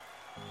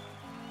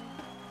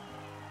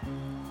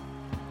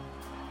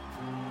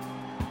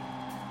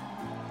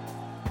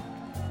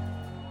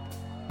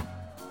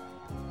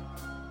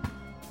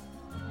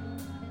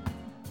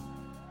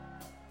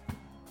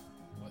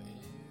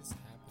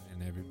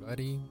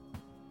everybody.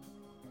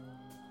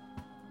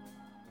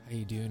 How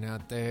you doing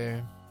out there?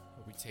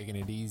 Hope you're taking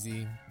it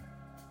easy.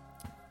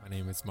 My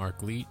name is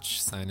Mark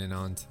Leach, signing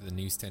on to the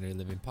New Standard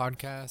Living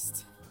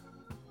podcast.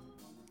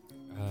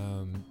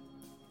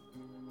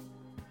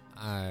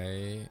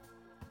 I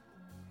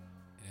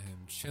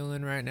am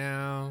chilling right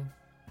now,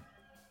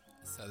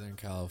 Southern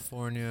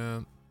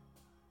California.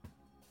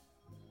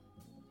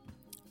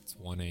 It's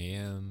 1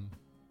 a.m.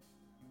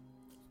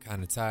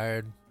 Kind of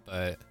tired,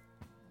 but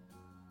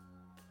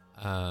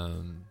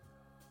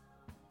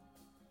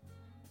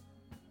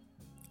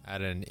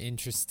had an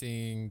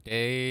interesting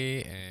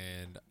day,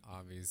 and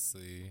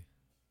obviously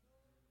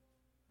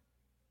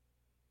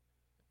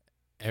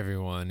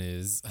everyone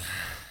is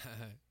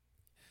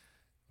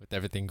with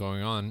everything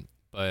going on.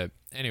 But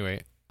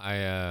anyway,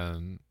 I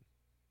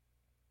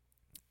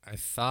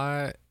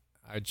thought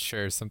I'd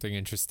share something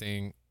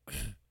interesting.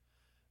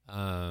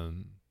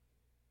 And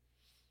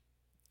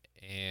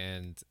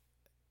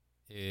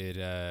it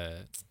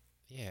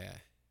yeah,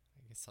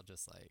 I guess I'll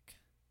just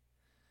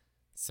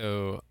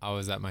so I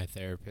was at my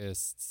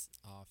therapist's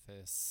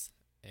office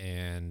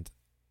and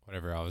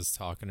whatever, I was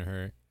talking to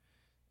her,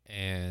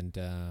 and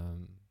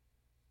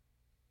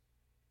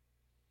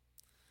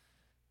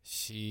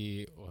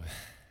she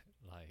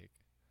like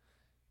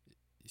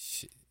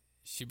she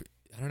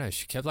I don't know,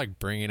 she kept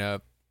bringing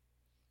up,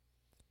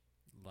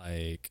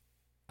 I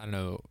don't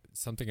know,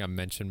 something I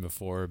mentioned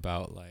before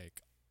about oh,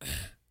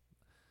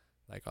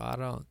 I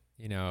don't,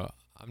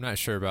 I'm not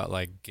sure about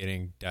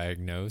getting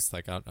diagnosed.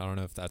 I don't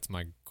know if that's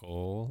my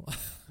goal.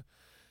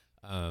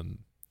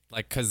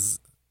 Cause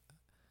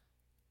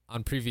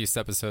on previous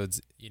episodes,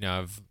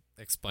 I've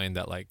explained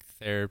that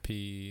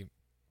therapy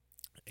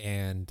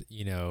and,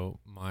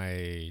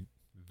 my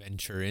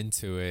venture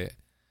into it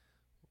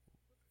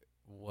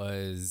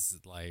was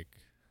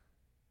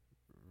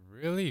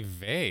really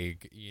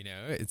vague.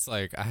 It's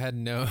I had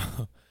no,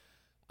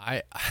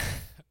 I,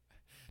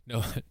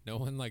 no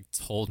one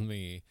told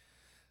me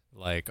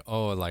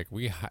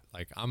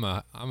I'm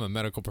a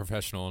medical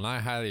professional and I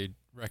highly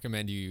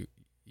recommend you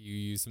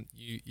use some,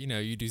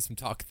 you do some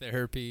talk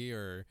therapy,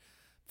 or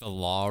the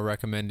law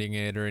recommending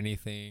it or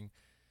anything.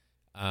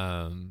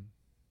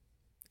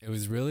 It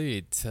was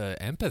really to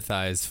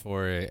empathize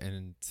for it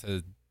and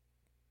to,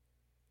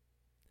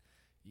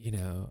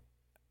 I'm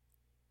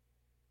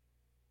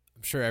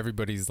sure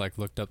everybody's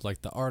looked up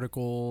the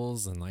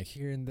articles and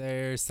here and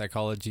there,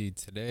 Psychology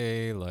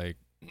Today,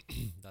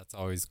 that's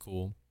always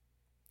cool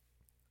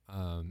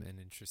and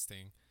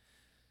interesting.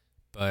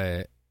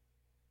 But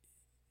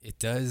it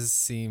does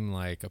seem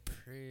like a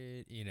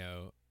pretty,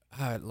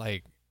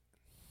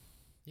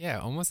 yeah,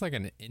 almost like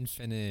an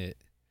infinite,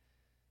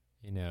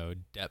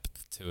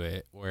 depth to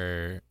it,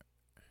 where,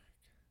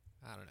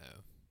 I don't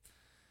know,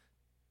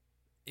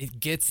 it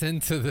gets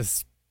into the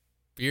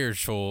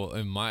spiritual,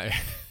 in my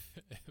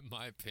in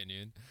my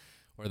opinion,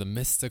 or the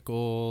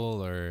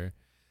mystical, or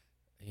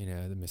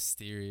the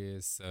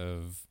mysterious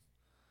of,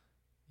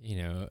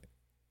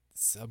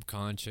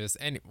 subconscious,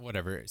 and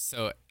whatever.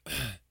 So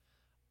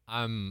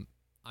I'm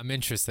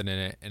interested in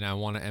it, and I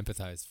want to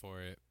empathize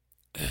for it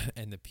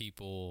and the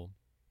people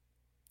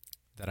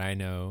that I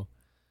know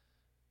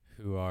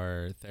who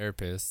are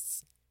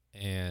therapists.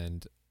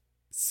 And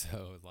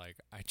so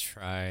I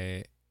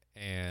try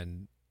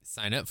and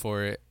sign up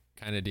for it,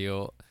 kind of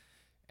deal.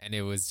 And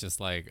it was just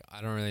I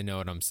don't really know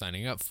what I'm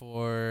signing up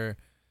for.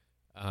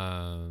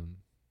 I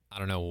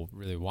don't know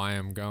really why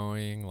I'm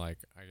going. I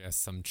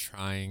guess I'm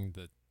trying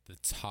the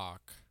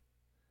talk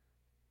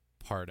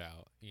part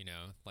out,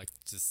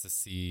 just to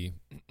see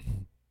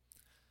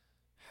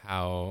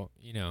how,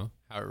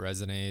 how it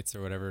resonates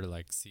or whatever.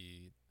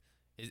 See,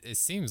 it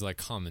seems like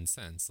common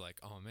sense.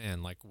 Oh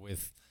man,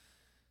 with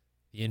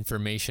the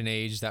information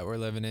age that we're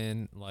living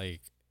in,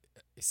 it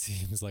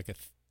seems like a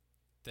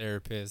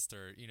therapist,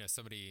 or,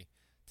 somebody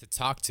to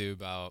talk to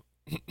about,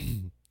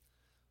 the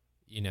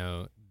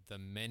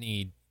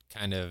many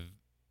kind of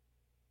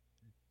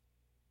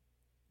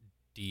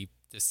deep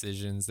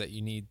decisions that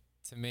you need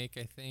to make,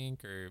 I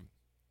think, or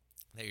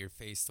that you're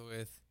faced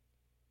with,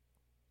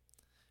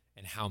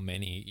 and how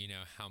many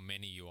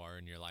you are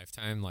in your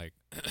lifetime. I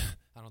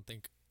don't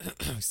think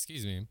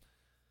excuse me,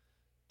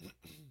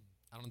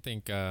 I don't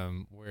think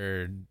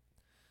we're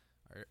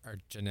our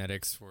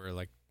genetics were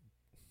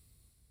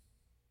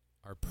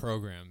are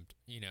programmed,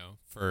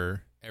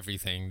 for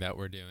everything that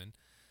we're doing.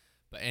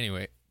 But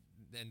anyway,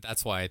 and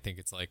that's why I think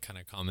it's kind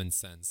of common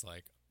sense.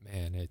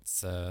 Man,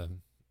 it's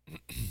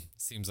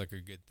seems like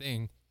a good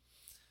thing.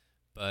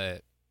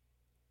 But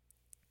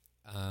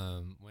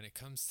when it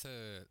comes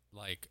to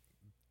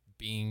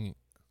being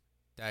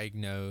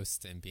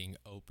diagnosed and being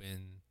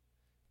open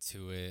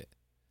to it,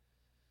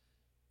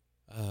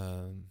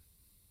 I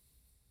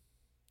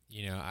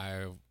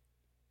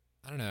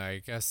don't know,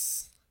 I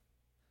guess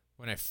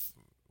when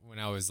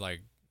I was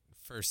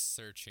first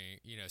searching,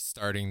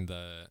 starting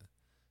the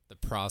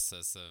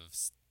process of,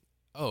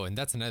 oh, and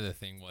that's another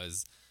thing,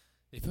 was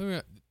they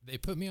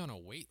put me on a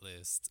wait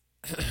list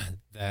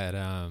that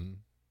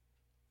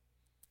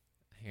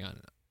hang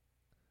on.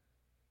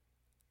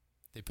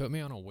 they put me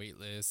on a wait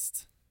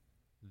list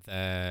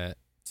that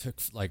took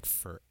like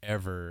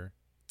forever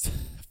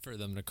for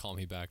them to call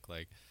me back.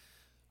 Like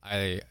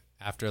I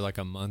after like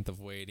a month of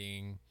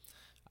waiting,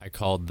 I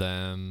called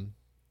them,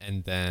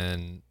 and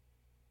then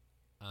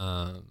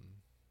um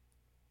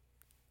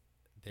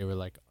they were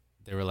like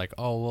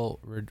 "Oh,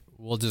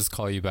 we'll just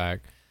call you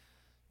back."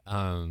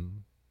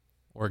 Um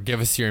or give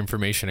us your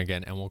information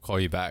again and we'll call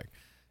you back.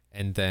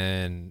 And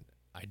then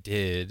I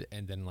did,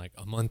 and then like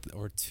a month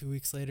or 2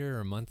 weeks later or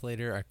a month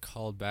later, I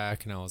called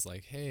back and I was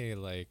like, "Hey,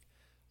 like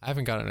I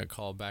haven't gotten a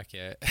call back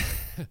yet."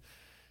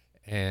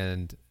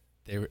 And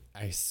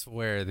I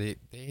swear they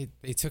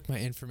took my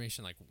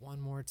information like one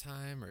more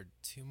time or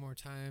two more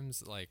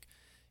times. Like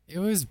it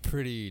was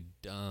pretty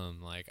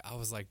dumb. Like I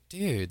was like,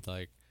 "Dude,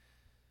 like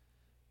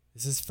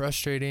this is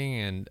frustrating,"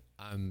 and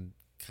I'm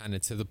kind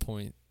of to the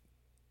point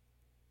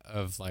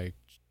of like,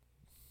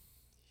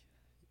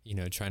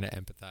 trying to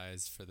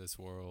empathize for this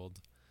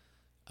world,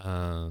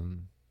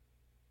 um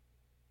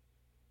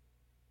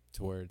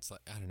to where it's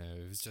like, I don't know,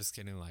 it was just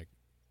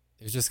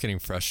getting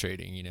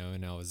frustrating,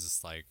 and I was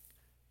just like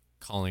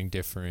calling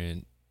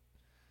different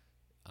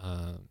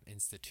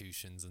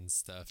institutions and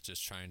stuff,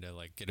 just trying to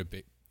like get a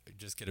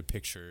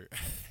picture,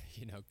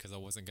 because I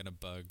wasn't gonna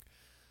bug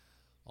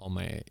all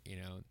my,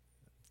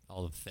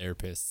 all the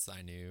therapists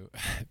I knew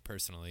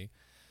personally.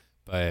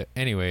 But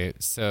anyway,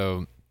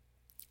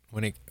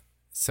 when it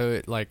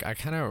like I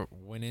kind of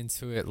went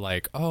into it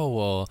like, oh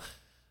well,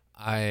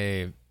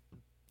 I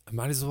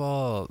might as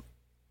well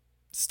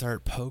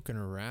start poking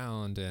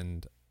around,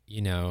 and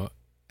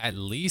at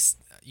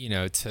least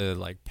to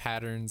like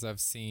patterns I've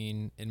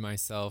seen in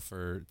myself,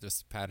 or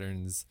just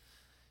patterns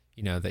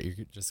that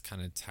you're just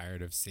kind of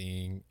tired of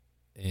seeing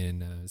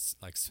in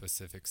like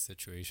specific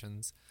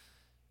situations.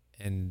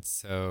 And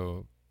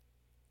so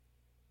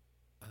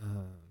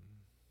um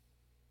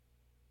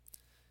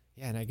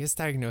yeah, and I guess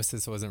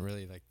diagnosis wasn't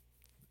really like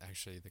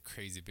actually the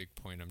crazy big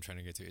point I'm trying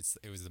to get to. It's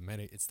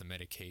the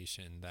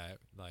medication that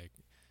like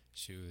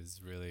she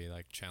was really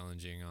like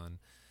challenging on.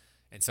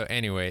 And so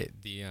anyway,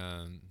 the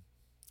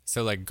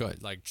so like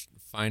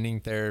finding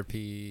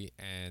therapy,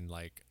 and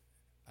like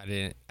I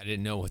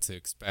didn't know what to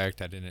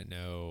expect. I didn't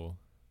know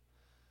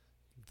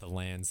the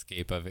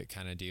landscape of it,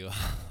 kind of deal.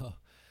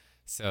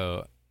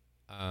 so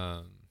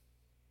um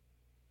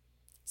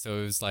so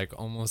it was like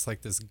almost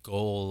like this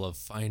goal of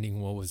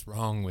finding what was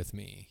wrong with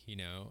me,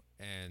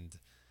 and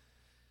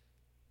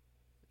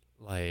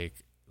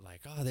like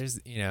oh, there's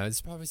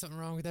there's probably something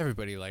wrong with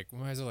everybody, like we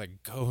might as well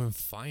like go and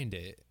find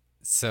it.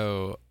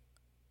 So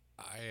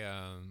I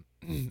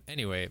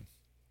anyway,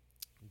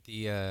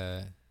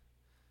 the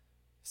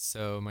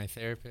so my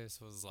therapist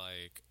was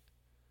like,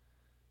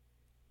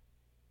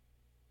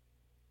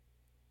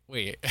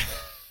 wait,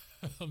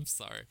 I'm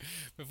sorry,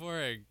 before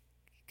I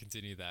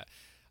continue that,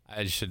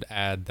 I should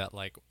add that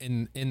like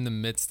in the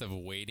midst of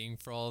waiting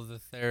for all the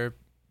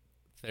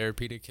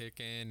therapy to kick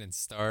in and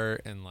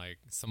start, and like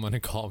someone to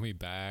call me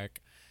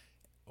back,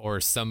 or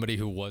somebody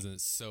who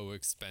wasn't so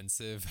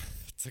expensive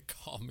to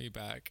call me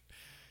back,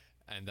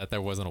 and that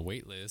there wasn't a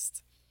wait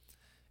list.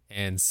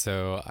 And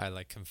so I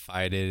like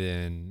confided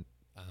in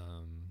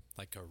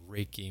like a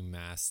Reiki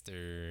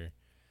master,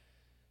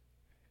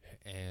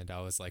 and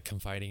I was like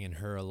confiding in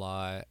her a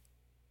lot,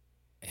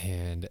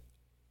 and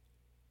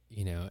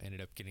ended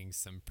up getting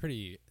some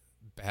pretty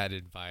bad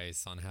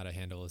advice on how to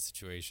handle a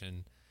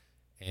situation.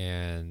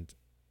 And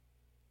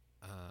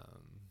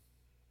um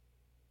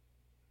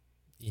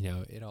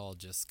it all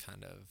just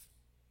kind of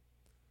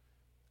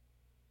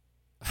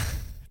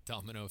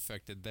domino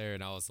affected there,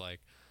 and I was like,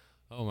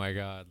 "Oh my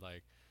god,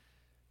 like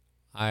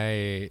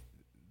I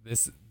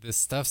this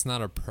stuff's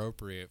not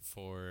appropriate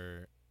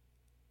for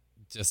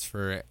just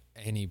for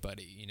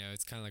anybody."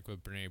 It's kind of like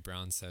what Brene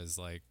Brown says,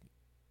 like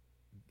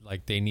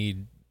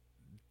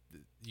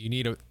you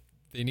need a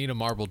they need a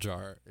marble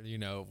jar,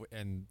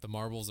 and the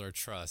marbles are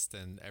trust,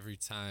 and every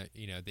time,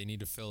 they need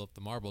to fill up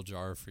the marble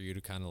jar for you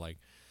to kind of like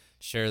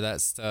share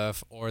that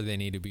stuff, or they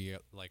need to be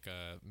like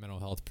a mental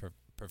health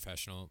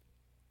professional.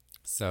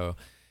 So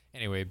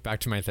anyway, back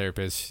to my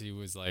therapist. She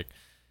was like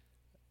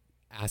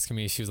asking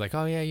me, she was like,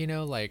 "Oh yeah,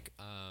 like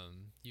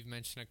you've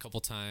mentioned a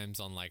couple times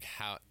on like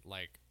how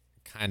like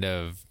kind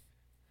of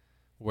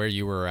where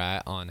you were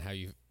at on how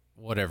you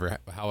whatever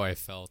how I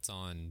felt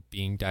on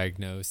being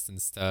diagnosed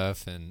and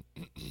stuff."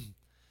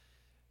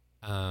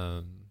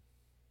 Um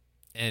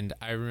and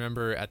I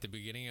remember at the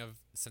beginning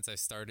of since I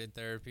started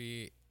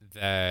therapy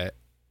that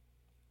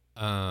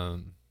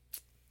um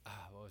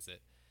what was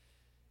it?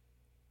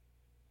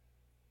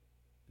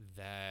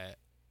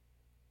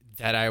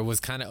 That I was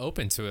kind of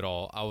open to it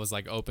all. I was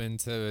like open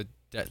to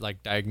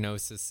like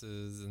diagnoses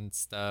and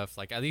stuff,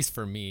 like at least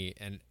for me,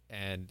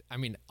 and I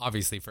mean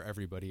obviously for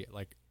everybody,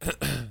 like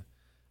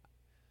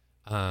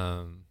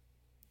um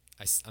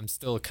I'm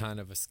still kind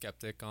of a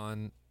skeptic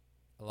on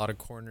a lot of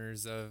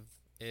corners of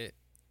it,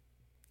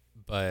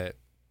 but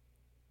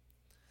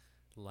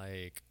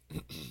like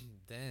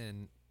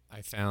then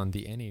I found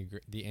the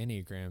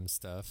Enneagram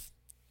stuff,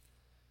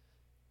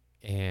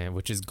 and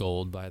which is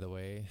gold, by the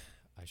way.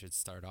 I should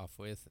start off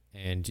with,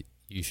 and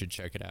you should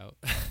check it out.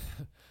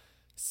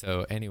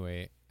 So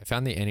anyway, I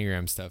found the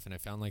Enneagram stuff, and I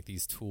found like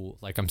these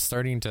like I'm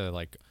starting to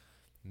like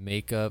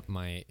make up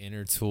my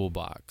inner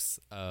toolbox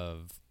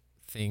of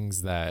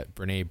things that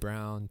Brene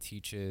Brown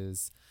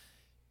teaches,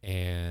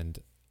 and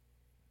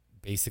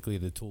basically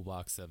the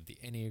toolbox of the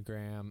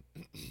Enneagram.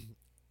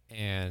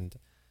 And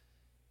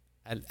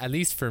at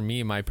least for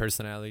me, my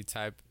personality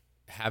type,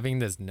 having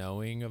this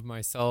knowing of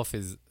myself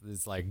is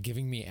like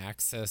giving me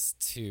access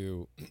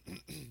to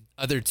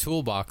other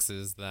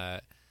toolboxes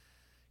that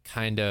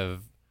kind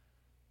of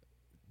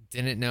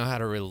didn't know how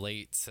to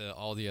relate to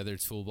all the other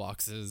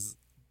toolboxes,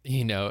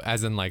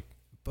 as in like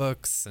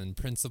books and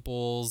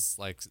principles,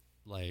 like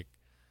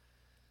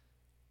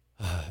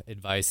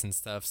advice and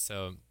stuff.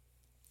 So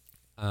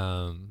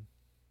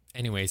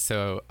anyway,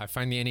 so I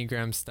find the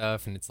Enneagram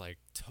stuff, and it's like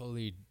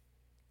totally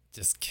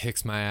just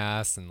kicks my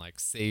ass and like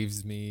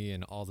saves me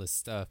and all this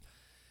stuff.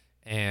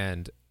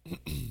 And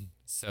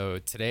so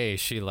today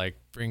she like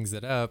brings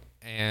it up,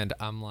 and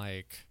I'm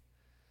like,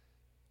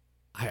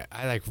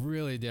 I like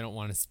really didn't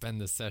want to spend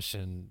the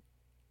session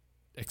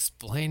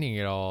explaining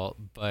it all,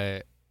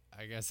 but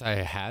I guess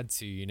I had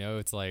to,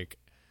 it's like,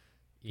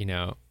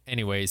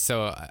 anyway,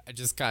 so I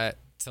just got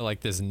to like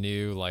this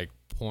new like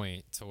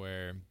point to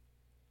where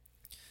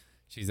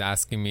she's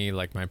asking me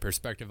like my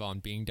perspective on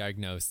being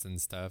diagnosed and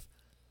stuff.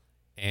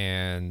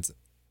 And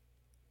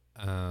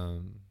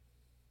and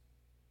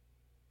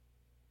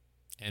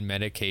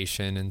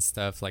medication and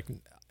stuff, like,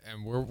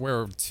 and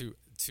we're too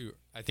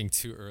I think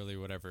too early,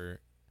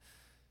 whatever,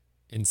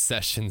 in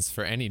sessions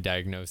for any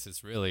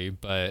diagnosis really.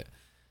 But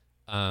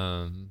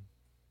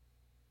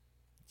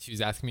she was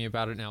asking me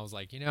about it, and I was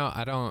like,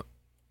 I don't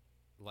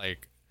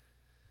like,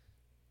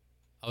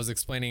 I was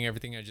explaining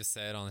everything I just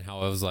said on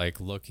how I was like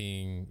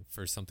looking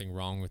for something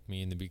wrong with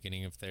me in the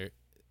beginning of the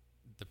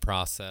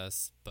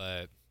process.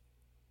 But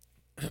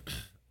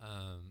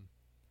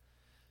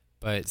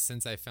but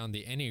since I found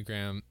the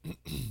Enneagram,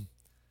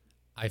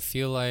 I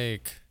feel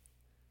like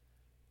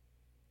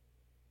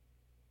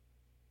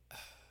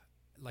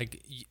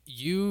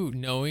you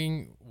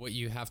knowing what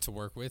you have to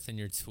work with and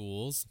your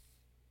tools,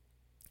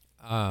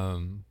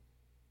 man,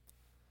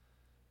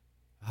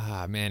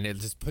 it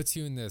just puts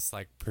you in this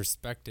like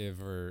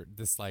perspective, or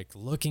this like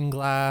looking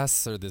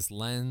glass, or this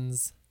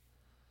lens.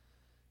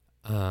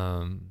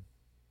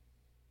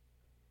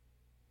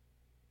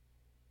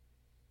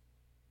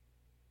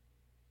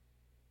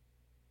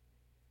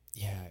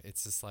 Yeah,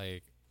 it's just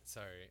like,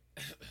 sorry,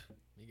 let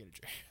me get a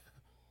drink.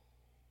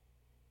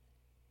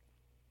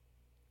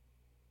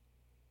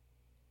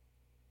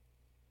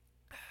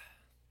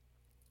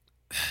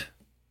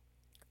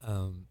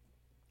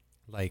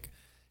 Like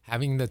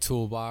having the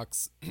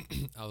toolbox,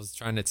 I was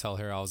trying to tell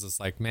her, I was just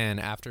like, man,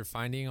 after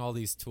finding all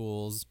these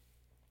tools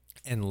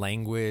and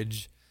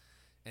language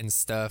and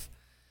stuff,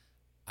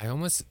 I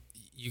almost,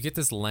 you get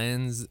this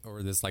lens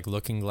or this like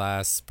looking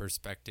glass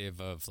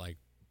perspective of like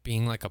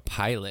being like a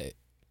pilot,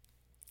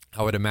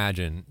 I would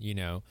imagine,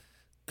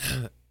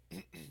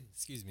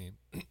 excuse me.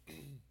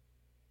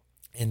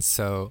 And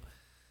so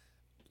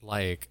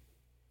like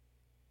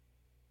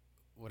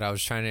what I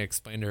was trying to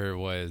explain to her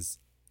was,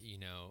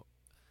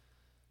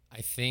 I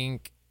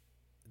think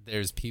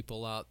there's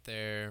people out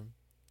there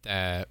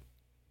that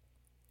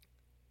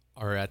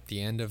are at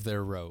the end of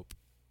their rope.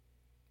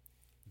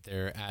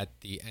 They're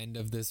at the end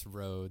of this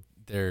road.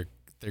 Their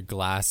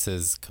glass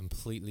is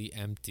completely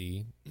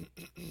empty.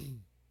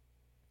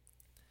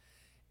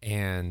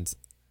 And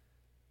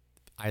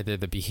either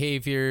the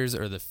behaviors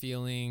or the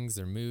feelings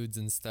or moods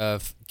and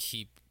stuff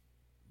keep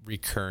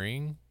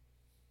recurring.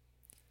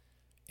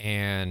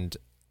 And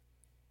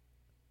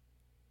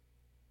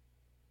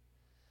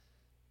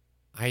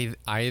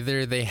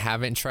either they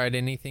haven't tried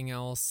anything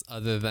else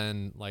other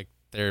than like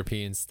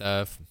therapy and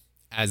stuff,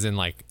 as in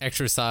like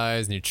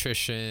exercise,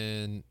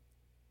 nutrition,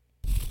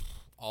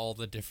 all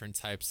the different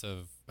types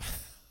of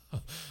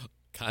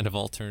kind of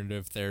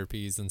alternative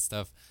therapies and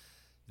stuff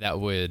that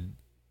would,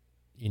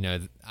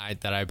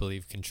 that I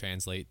believe can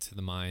translate to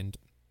the mind.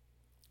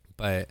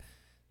 But,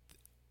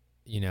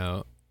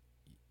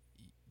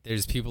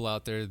 there's people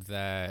out there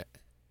that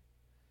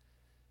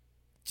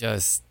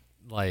just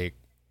like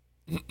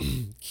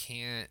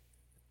can't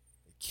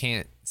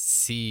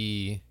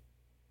see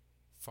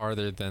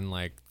farther than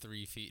like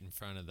 3 feet in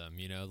front of them,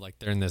 like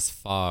they're in this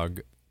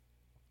fog.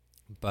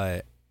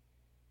 But,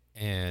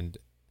 and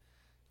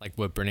like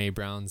what Brene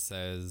Brown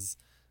says,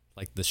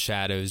 like the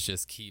shadows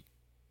just keep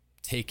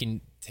taking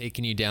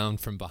you down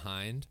from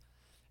behind.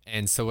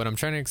 And so what I'm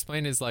trying to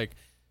explain is like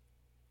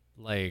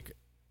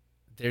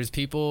there's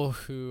people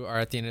who are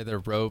at the end of their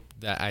rope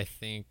that I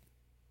think,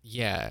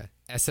 yeah,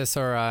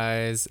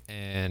 SSRIs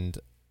and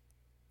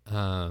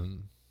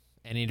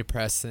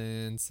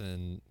antidepressants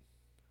and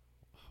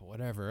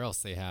whatever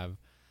else they have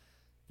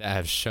that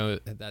have shown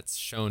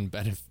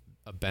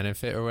a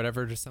benefit or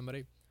whatever to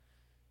somebody.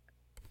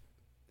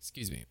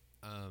 Excuse me.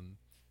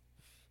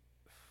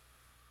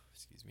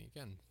 Excuse me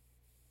again.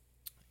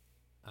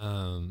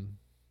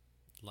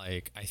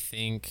 Like I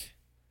think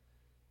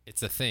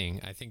it's a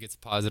thing. I think it's a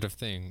positive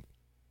thing.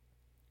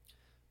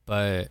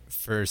 But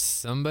for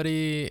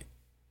somebody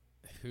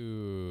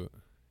who,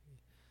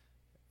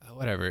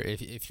 whatever,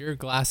 if your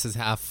glass is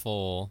half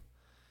full,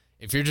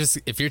 if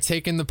you're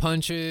taking the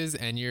punches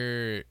and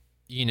you're,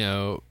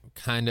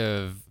 kind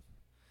of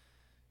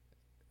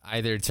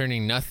either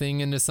turning nothing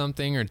into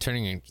something or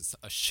turning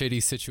a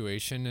shitty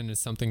situation into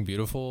something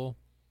beautiful,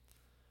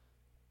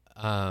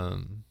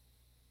 um,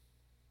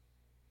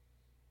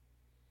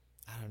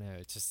 I don't know.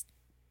 It's just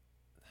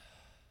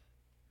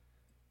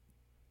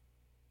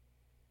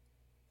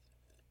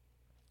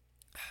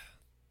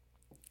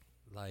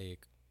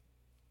like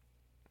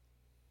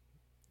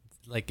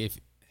if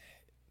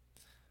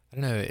I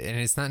don't know, and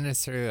it's not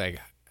necessarily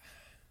like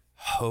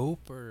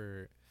hope,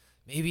 or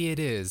maybe it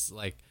is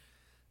like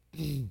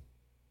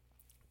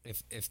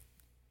if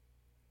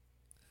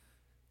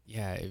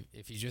yeah,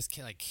 if you just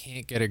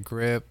can't get a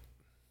grip,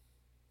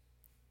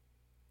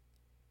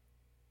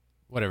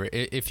 whatever.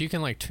 If you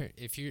can like turn,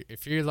 if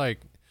you're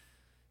like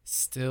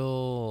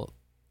still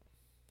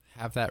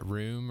have that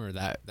room or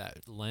that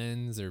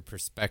lens or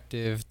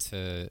perspective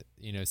to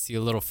see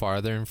a little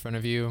farther in front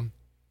of you,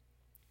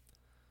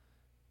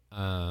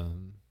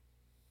 um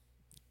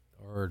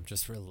or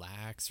just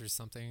relax or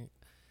something.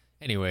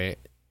 Anyway,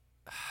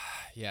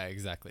 yeah,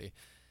 exactly.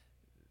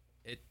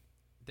 It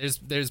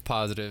there's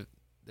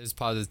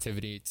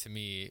positivity to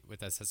me with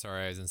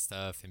SSRIs and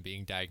stuff and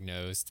being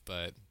diagnosed,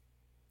 but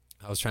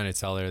I was trying to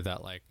tell her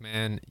that, like,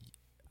 man,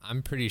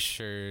 I'm pretty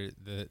sure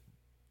the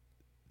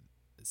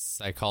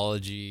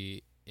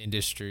psychology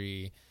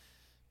industry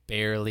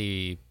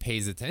barely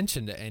pays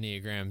attention to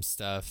Enneagram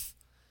stuff.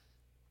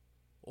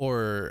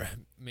 Or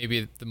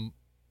maybe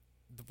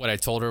what I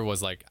told her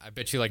was like, I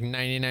bet you like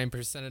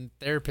 99% of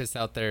therapists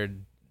out there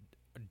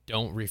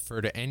don't refer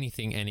to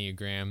anything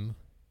Enneagram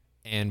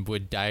and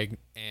would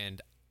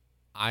and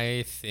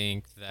I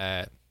think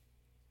that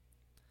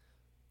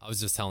I was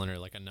just telling her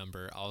like a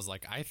number. I was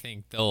like, I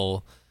think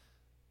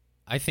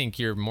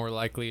you're more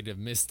likely to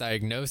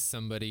misdiagnose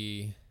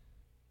somebody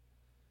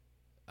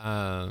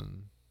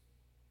um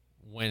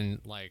when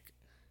like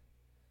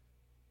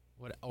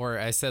what, or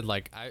I said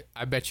like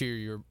I bet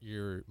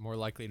you're more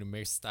likely to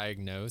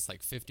misdiagnose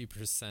like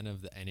 50%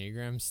 of the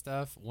Enneagram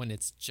stuff when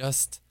it's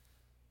just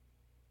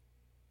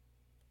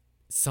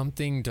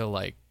something to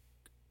like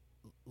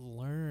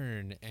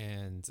learn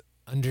and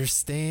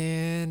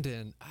understand,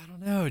 and I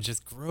don't know,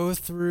 just grow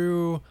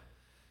through,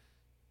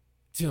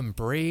 to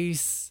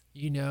embrace,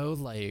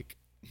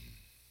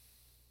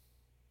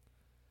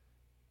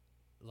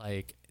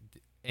 like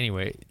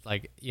anyway,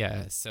 like,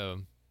 yeah.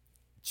 So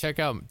check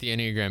out the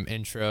Enneagram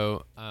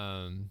intro.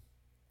 I'm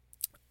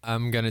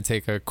gonna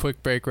take a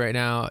quick break right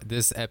now.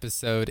 This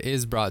episode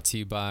is brought to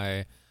you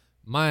by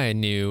my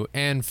new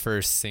and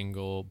first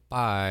single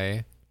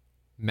by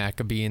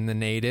Maccabee and the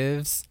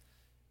Natives,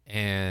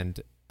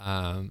 and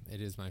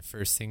it is my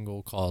first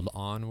single called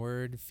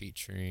Onward,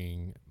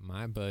 featuring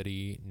my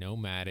buddy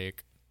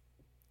Nomadic.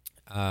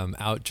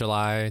 Out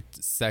July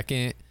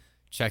 2nd.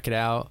 Check it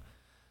out.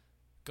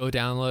 Go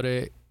download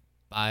it,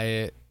 buy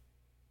it,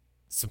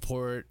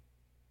 support.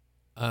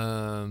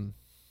 I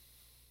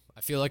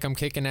feel like I'm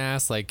kicking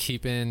ass, like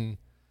keeping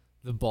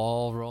the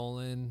ball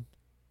rolling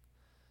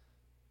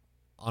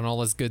on all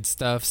this good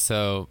stuff.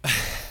 So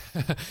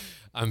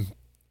I'm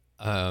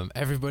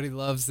everybody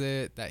loves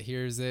it that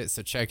hears it.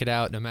 So check it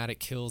out. Nomadic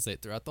kills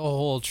it throughout the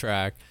whole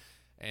track.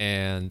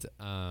 And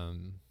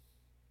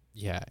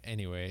yeah,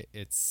 anyway,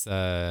 it's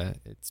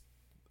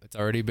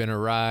already been a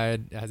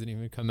ride. It hasn't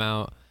even come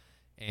out,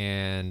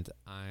 and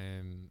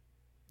I'm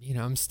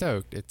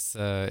stoked. It's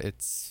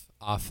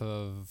off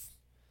of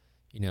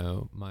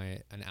my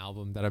an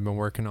album that I've been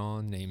working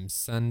on named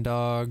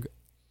Sundog.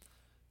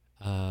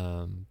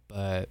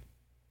 But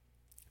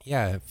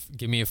yeah,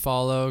 give me a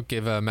follow.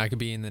 Give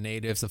Maccabee and the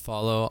Natives a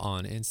follow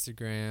on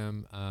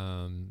Instagram.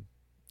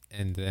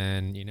 And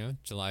then,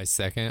 July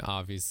 2nd,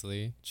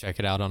 obviously, check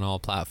it out on all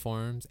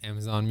platforms: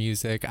 Amazon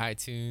Music,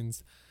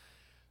 iTunes,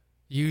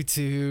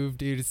 YouTube.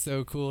 Dude, it's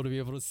so cool to be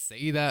able to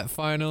say that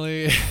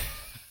finally.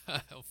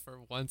 For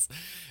once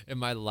in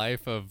my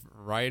life of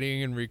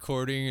writing and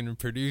recording and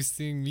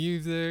producing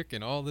music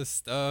and all this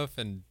stuff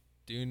and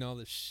doing all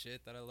this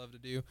shit that I love to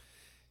do,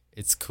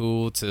 it's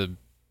cool to,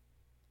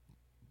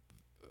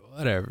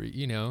 whatever,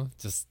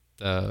 just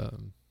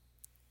I'm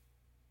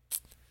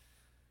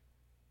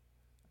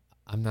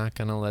not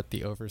gonna let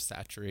the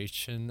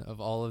oversaturation of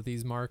all of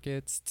these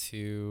markets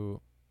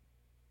to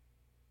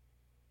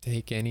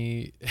take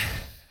any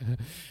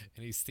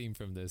any steam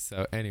from this.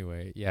 So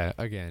anyway, yeah,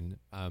 again,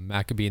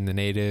 Maccabee and the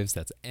Natives.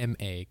 That's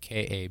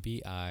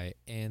Makabi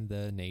and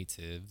the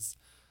Natives.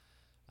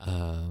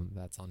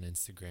 That's on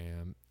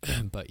Instagram.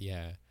 But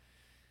yeah,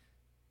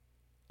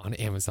 on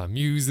Amazon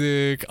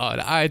Music, on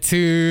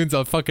iTunes,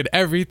 on fucking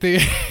everything.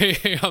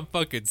 I'm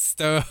fucking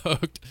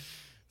stoked.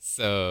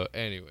 So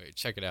anyway,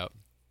 check it out.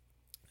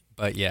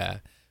 But yeah,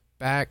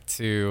 back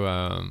to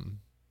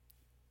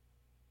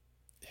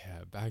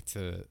back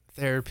to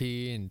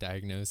therapy and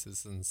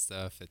diagnosis and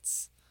stuff.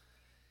 It's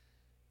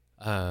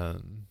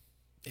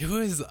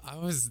I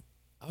was,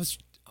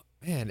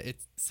 man,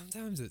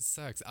 sometimes it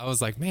sucks. I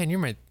was like, man, you're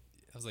my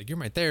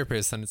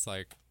therapist. And it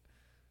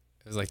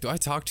was like, do I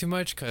talk too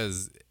much?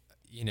 Cause,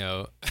 you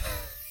know,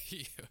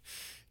 you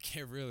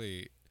can't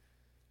really,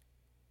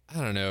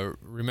 I don't know,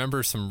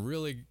 remember some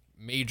really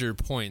major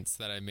points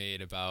that I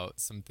made about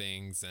some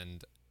things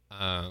and,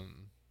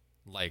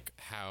 like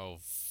how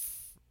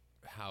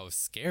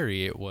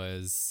scary it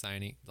was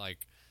signing,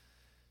 like,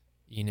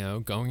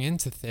 going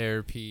into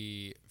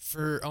therapy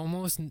for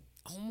almost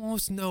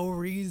no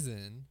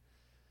reason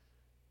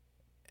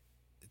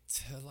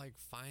to like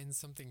find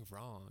something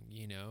wrong,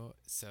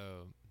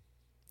 So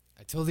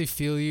I totally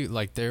feel you.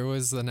 Like there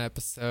was an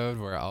episode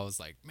where I was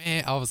like,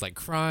 man, I was like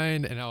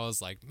crying and I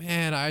was like,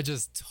 man, I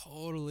just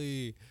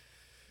totally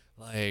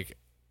like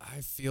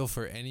I feel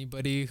for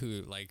anybody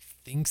who like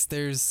thinks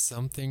there's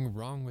something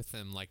wrong with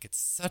them. Like it's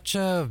such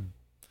a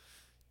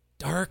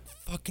dark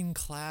fucking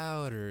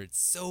cloud or it's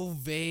so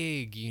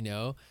vague,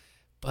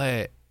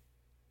 But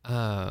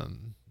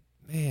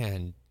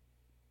man,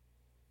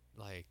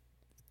 like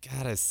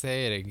gotta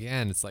say it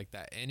again, it's like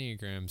that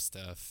Enneagram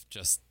stuff,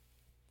 just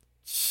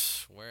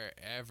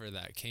wherever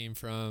that came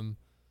from.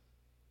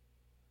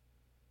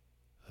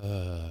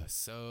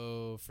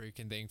 So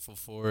freaking thankful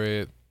for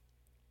it.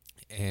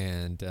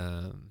 And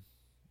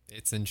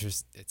it's an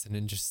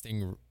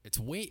interesting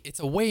it's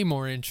a way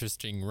more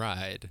interesting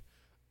ride.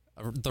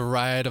 The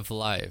ride of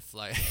life.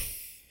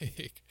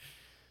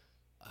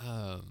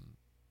 Um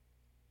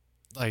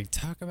like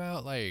talk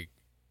about like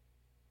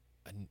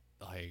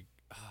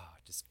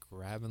just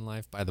grabbing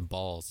life by the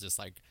balls, just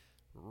like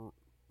r-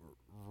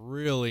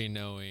 really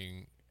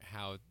knowing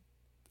how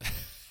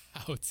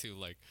how to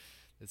like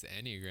this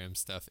Enneagram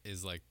stuff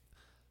is like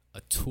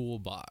a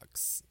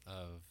toolbox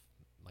of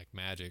like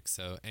magic.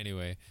 So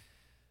anyway,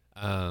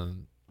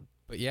 um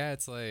but yeah,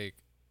 it's like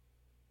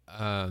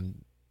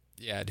um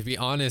yeah, to be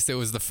honest, it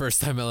was the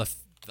first time I left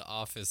the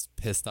office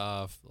pissed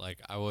off. Like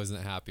I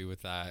wasn't happy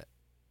with that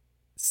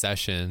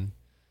session.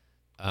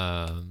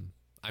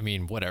 I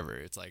mean, whatever.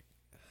 It's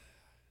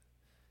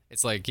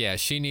like yeah,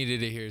 she needed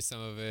to hear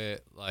some of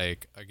it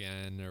like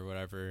again or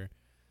whatever.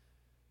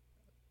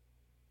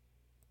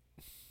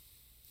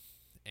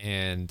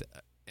 And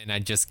I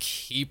just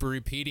keep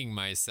repeating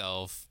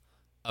myself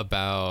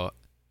about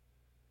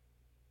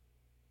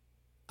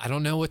I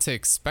don't know what to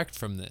expect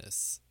from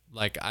this.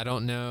 Like I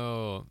don't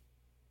know,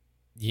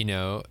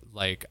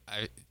 like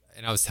I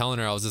was telling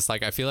her, I was just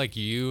like, I feel like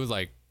you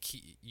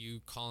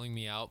calling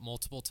me out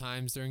multiple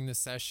times during the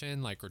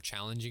session, like, or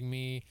challenging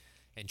me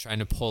and trying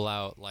to pull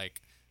out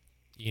like,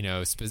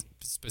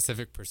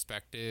 specific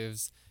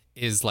perspectives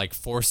is like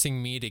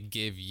forcing me to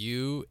give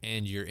you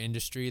and your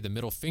industry the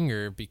middle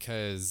finger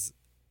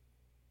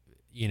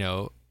you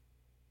know,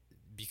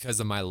 because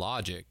of my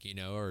logic,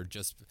 or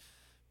just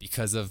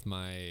because of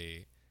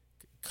my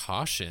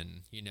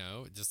caution,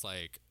 just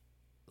like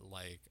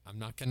I'm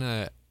not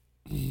gonna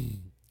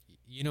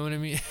you know what I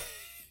mean?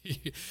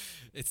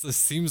 It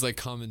just seems like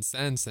common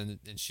sense, and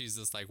she's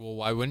just like, well,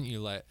 why wouldn't you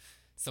let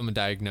someone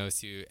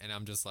diagnose you? And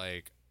I'm just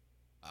like,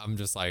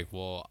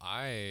 well,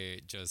 I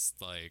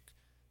just like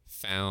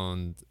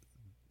found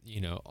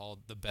all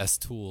the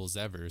best tools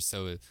ever.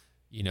 So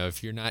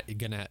if you're not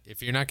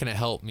gonna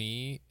help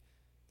me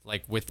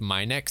like with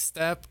my next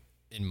step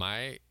in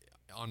my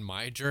on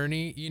my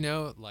journey,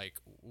 like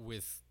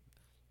with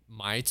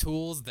my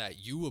tools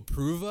that you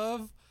approve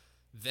of,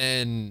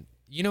 then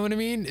you know what I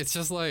mean? It's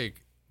just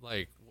like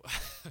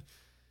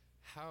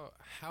how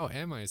how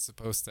am I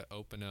supposed to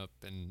open up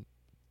and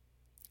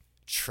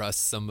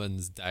trust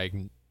someone's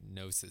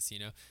diagnosis,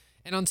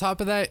 And on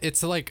top of that,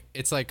 it's like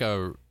it's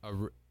a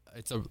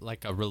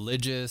like a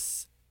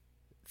religious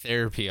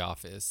therapy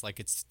office, like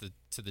it's the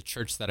to the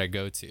church that I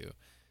go to.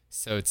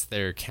 So it's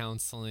their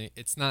counseling.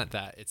 It's not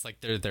that. It's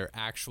like their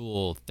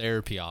actual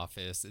therapy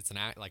office. It's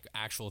like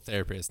actual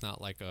therapist, not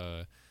like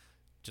a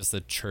just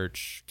a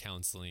church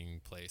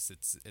counseling place.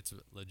 It's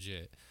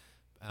legit.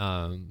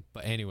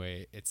 But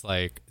anyway, it's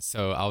like,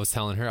 so I was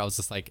telling her, I was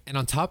just like, and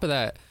on top of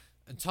that,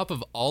 on top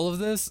of all of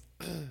this,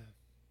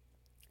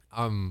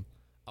 um,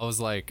 I was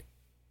like,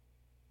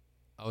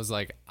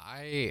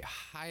 I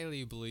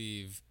highly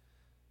believe,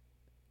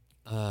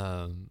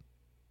 um,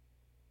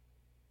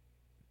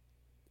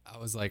 I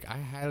was like, I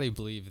highly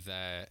believe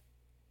that,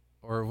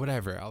 or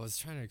whatever. I was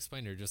trying to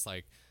explain to her, just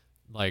like,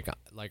 like,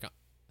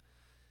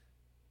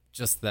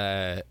 just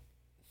that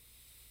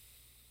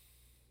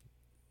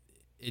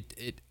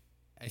it.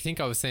 I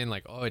think I was saying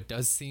like, oh, it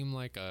does seem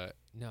like a.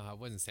 No, I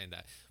wasn't saying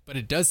that, but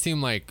it does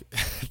seem like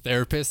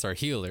therapists are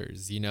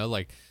healers.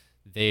 Like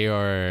they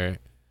are.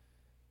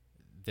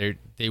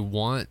 They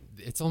want.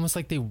 It's almost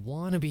like they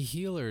want to be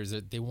healers.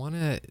 They want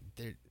to.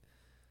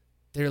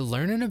 They're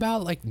learning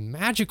about like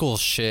magical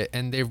shit,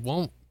 and they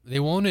won't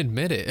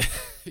admit it.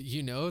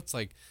 It's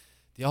like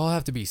they all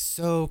have to be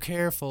so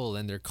careful,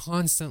 and they're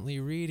constantly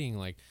reading.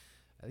 Like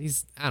at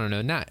least I don't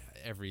know, not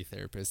every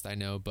therapist I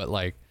know, but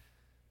like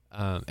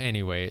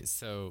anyway,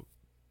 so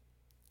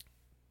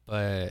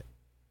but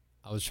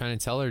I was trying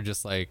to tell her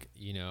just like,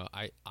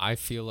 I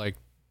feel like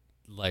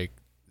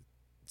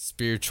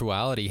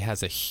spirituality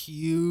has a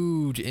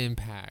huge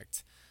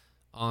impact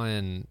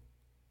on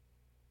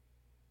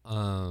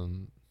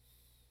um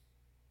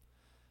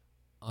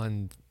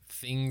on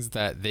things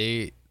that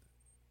they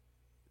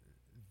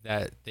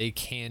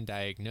can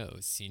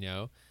diagnose,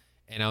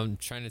 And I'm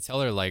trying to tell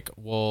her like,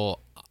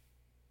 well,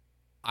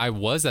 I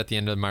was at the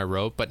end of my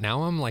rope, but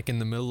now I'm like in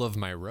the middle of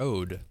my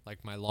road,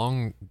 like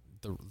the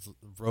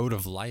road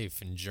of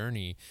life and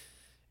journey.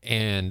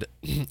 And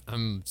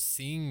I'm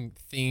seeing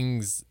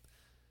things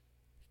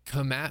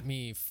come at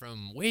me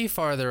from way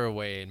farther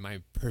away, and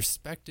my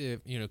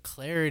perspective,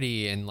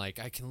 clarity, and like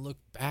I can look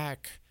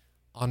back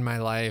on my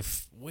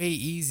life way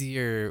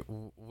easier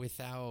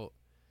without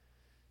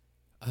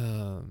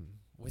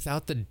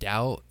the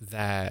doubt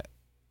that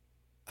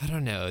I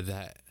don't know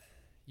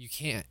you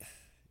can't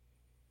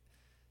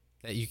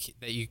that you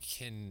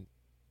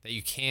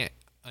can't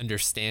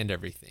understand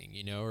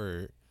everything,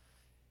 or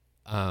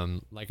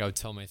like I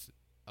told my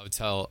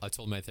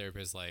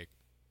therapist like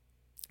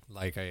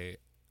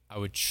I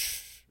would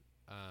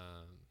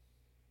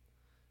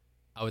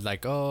I would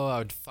like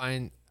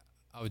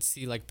I would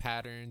see like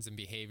patterns and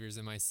behaviors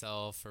in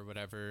myself or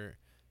whatever,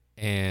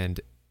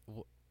 and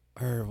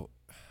or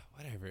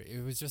whatever.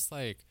 It was just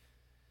like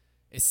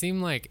it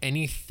seemed like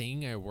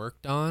anything I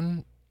worked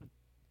on,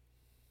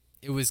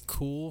 it was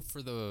cool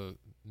for a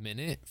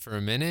minute,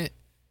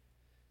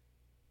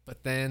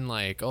 but then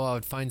like I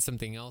would find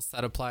something else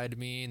that applied to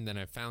me, and then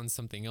I found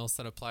something else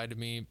that applied to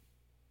me,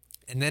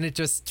 and then it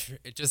just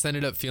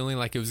ended up feeling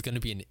like it was going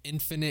to be an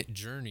infinite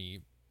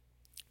journey,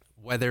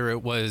 whether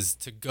it was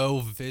to go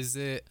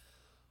visit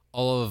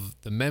all of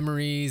the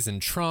memories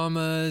and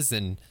traumas,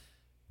 and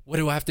what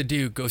do I have to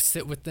do? Go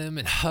sit with them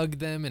and hug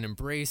them and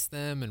embrace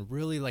them and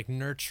really like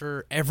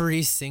nurture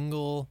every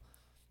single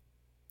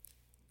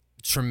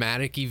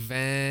traumatic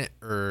event,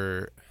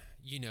 or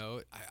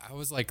I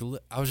was like,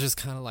 I was just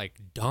kind of like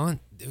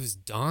it was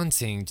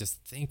daunting just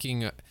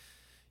thinking,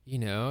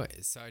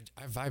 so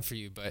I vibe for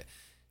you, but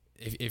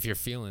if you're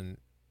feeling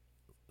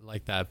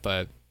like that.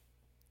 But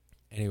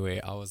anyway,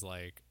 I'm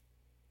like,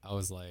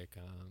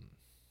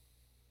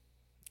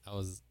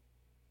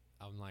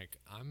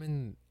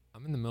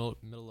 I'm in the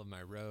middle of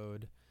my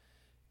road,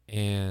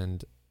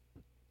 and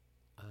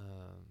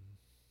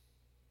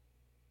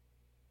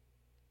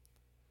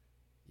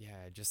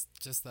yeah, just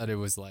that it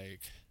was like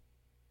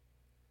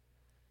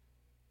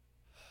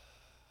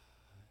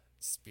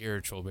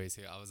spiritual,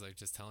 basically. I was like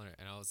just telling her,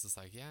 and I was just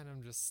like, yeah, and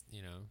I'm just,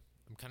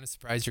 I'm kind of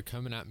surprised you're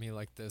coming at me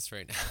like this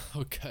right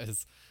now,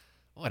 because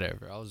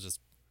whatever. I'm,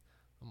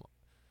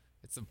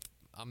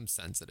 I'm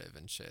sensitive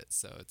and shit,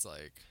 so it's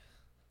like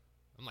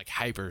I'm like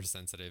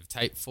hypersensitive,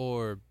 type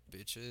 4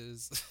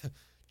 bitches.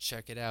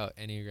 Check it out,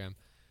 Enneagram.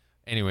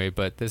 Anyway,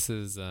 but this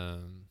is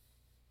the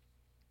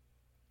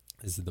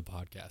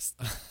podcast.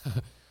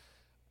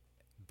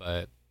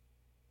 But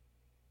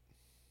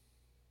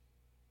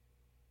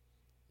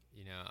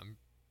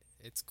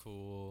it's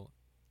cool.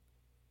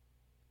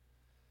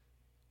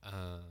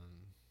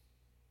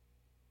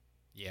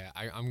 Yeah,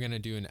 I'm gonna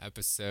do an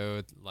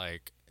episode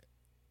like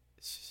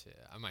shit,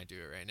 I might do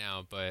it right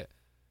now, but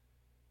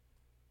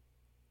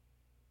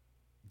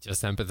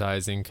just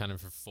empathizing kind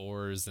of for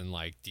fours and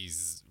like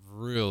these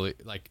really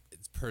like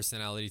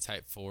personality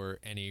type 4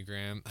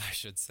 Enneagram, I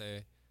should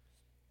say,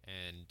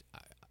 and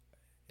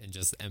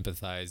just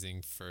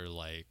empathizing for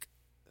like,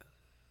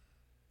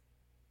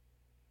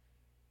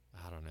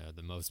 I don't know,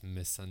 the most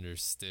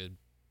misunderstood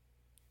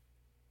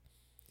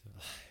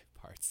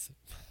parts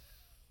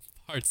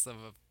of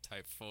a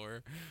type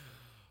 4.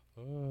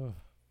 Oh.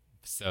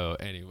 So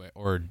anyway,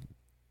 or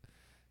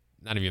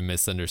not even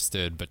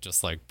misunderstood, but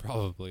just like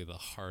probably the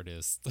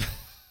hardest,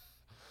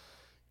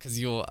 because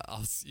you'll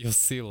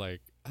see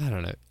like, I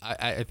don't know,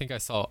 I think I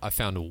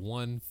found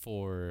one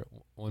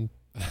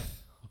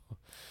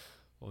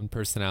one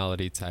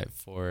personality type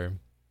 4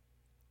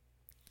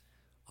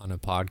 on a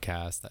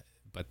podcast,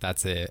 but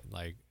that's it.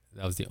 Like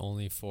that was the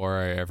only 4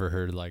 I ever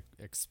heard like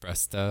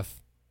express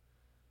stuff.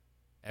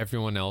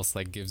 Everyone else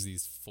like gives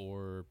these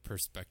 4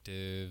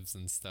 perspectives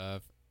and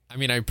stuff. I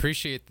mean, I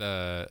appreciate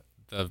the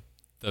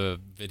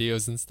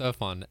videos and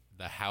stuff on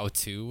the how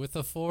to with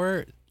a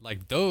 4,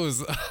 like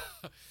those.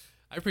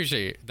 I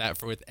appreciate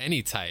that with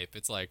any type.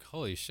 It's like,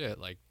 holy shit,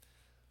 like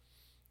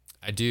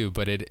I do,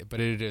 but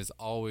it is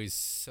always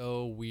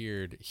so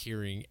weird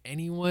hearing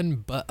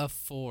anyone but a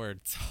 4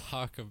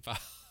 talk about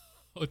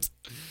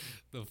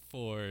the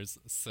 4s.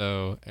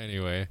 So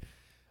anyway,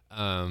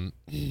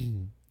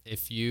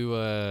 if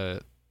you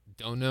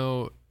don't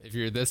know, if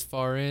you're this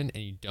far in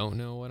and you don't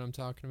know what I'm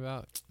talking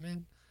about,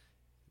 man,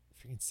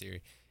 freaking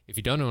Siri. If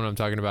you don't know what I'm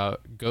talking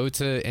about, go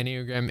to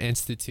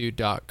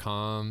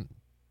EnneagramInstitute.com,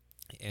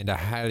 and I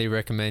highly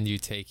recommend you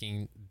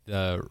taking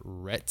the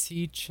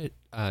RHETI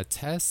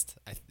test.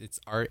 It's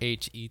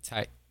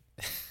RHETI,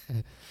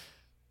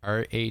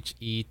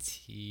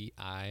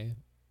 RHETI,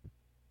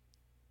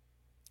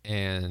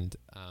 and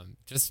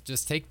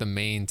just take the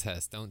main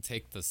test. Don't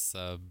take the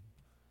sub.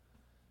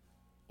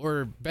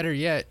 Or better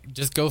yet,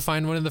 just go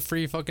find one of the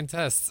free fucking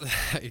tests,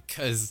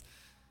 because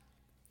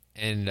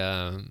And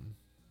and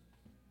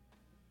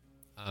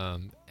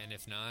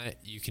if not,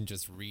 you can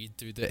just read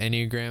through the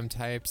Enneagram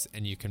types,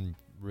 and you can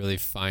really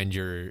find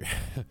your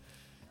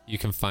you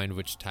can find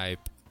which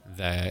type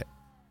that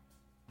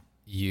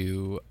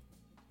you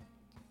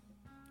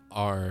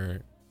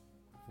are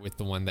with,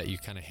 the one that you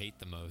kind of hate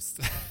the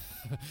most.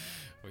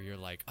 Where you're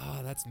like,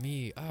 oh, that's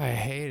me, oh, I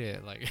hate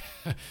it, like.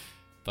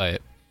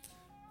 But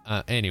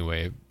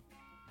anyway,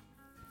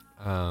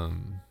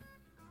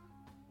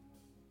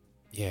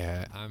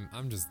 yeah,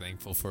 I'm just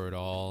thankful for it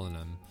all, and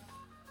I'm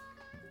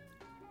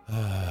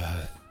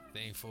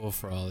thankful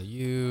for all of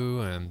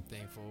you. I'm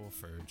thankful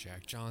for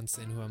Jack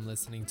Johnson, who I'm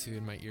listening to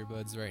in my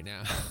earbuds right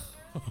now.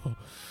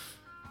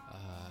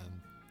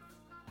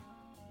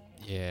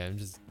 Yeah, I'm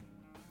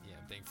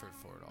thankful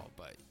for it all.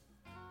 But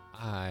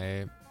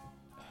I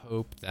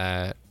hope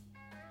that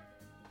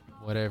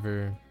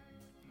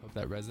hope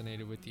that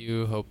resonated with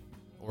you. Hope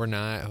or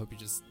not. Hope you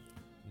just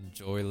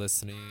enjoy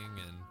listening,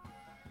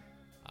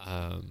 and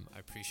I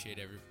appreciate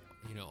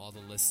all the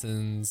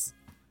listens.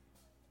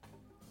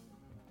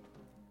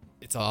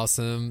 It's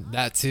awesome.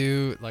 That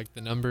too, like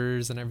the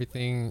numbers and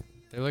everything,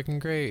 they're looking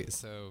great.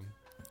 So,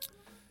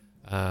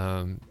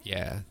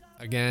 yeah.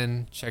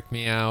 Again, check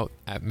me out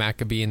at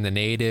Maccabee and the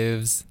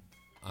Natives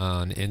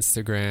on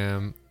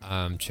Instagram.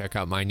 Check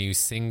out my new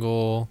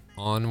single,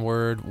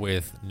 Onward,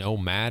 with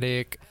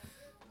Nomadic.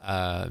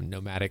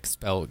 Nomadic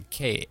spelled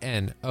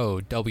KNOW-MADIK.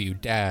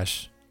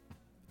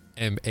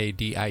 And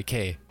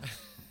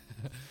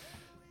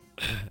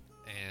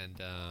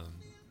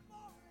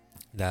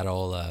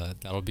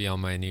that'll be on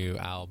my new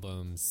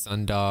album,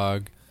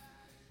 Sundog.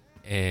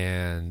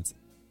 And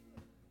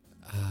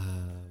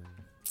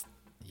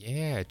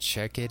yeah,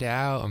 check it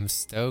out. I'm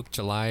stoked.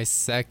 July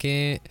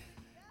 2nd.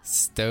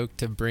 Stoked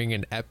to bring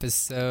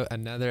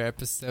another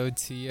episode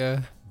to you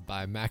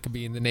by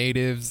Maccabee and the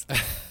Natives.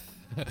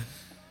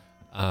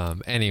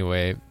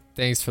 Anyway,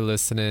 thanks for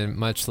listening.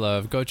 Much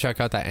love. Go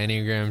check out that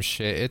Enneagram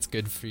shit. It's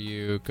good for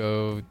you.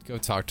 Go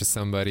talk to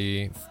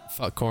somebody.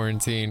 Fuck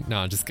quarantine.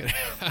 No, just kidding.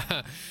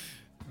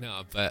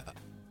 No, but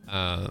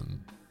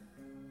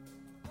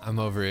I'm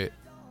over it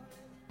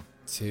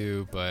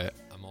too, but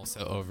I'm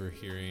also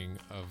overhearing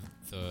of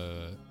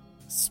the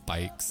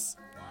spikes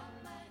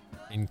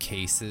in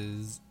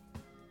cases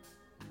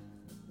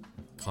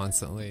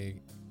constantly.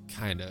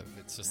 Kind of.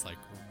 It's just like,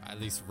 at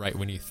least right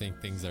when you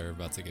think things are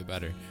about to get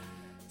better.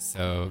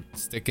 So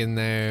stick in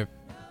there.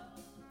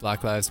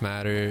 Black Lives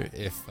Matter.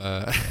 If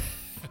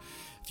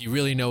if you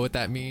really know what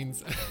that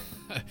means,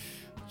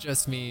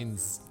 just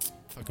means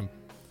fucking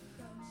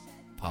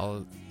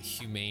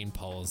humane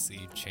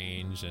policy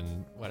change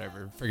and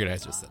whatever. Forget I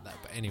just said that.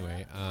 But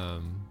anyway,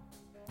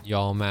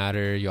 y'all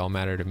matter. Y'all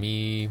matter to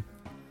me.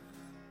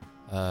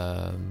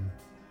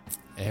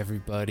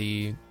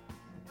 Everybody.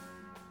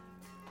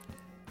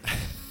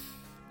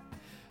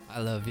 I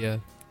love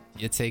you.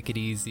 You take it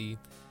easy.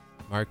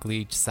 Mark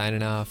Leach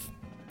signing off.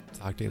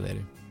 Talk to you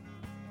later.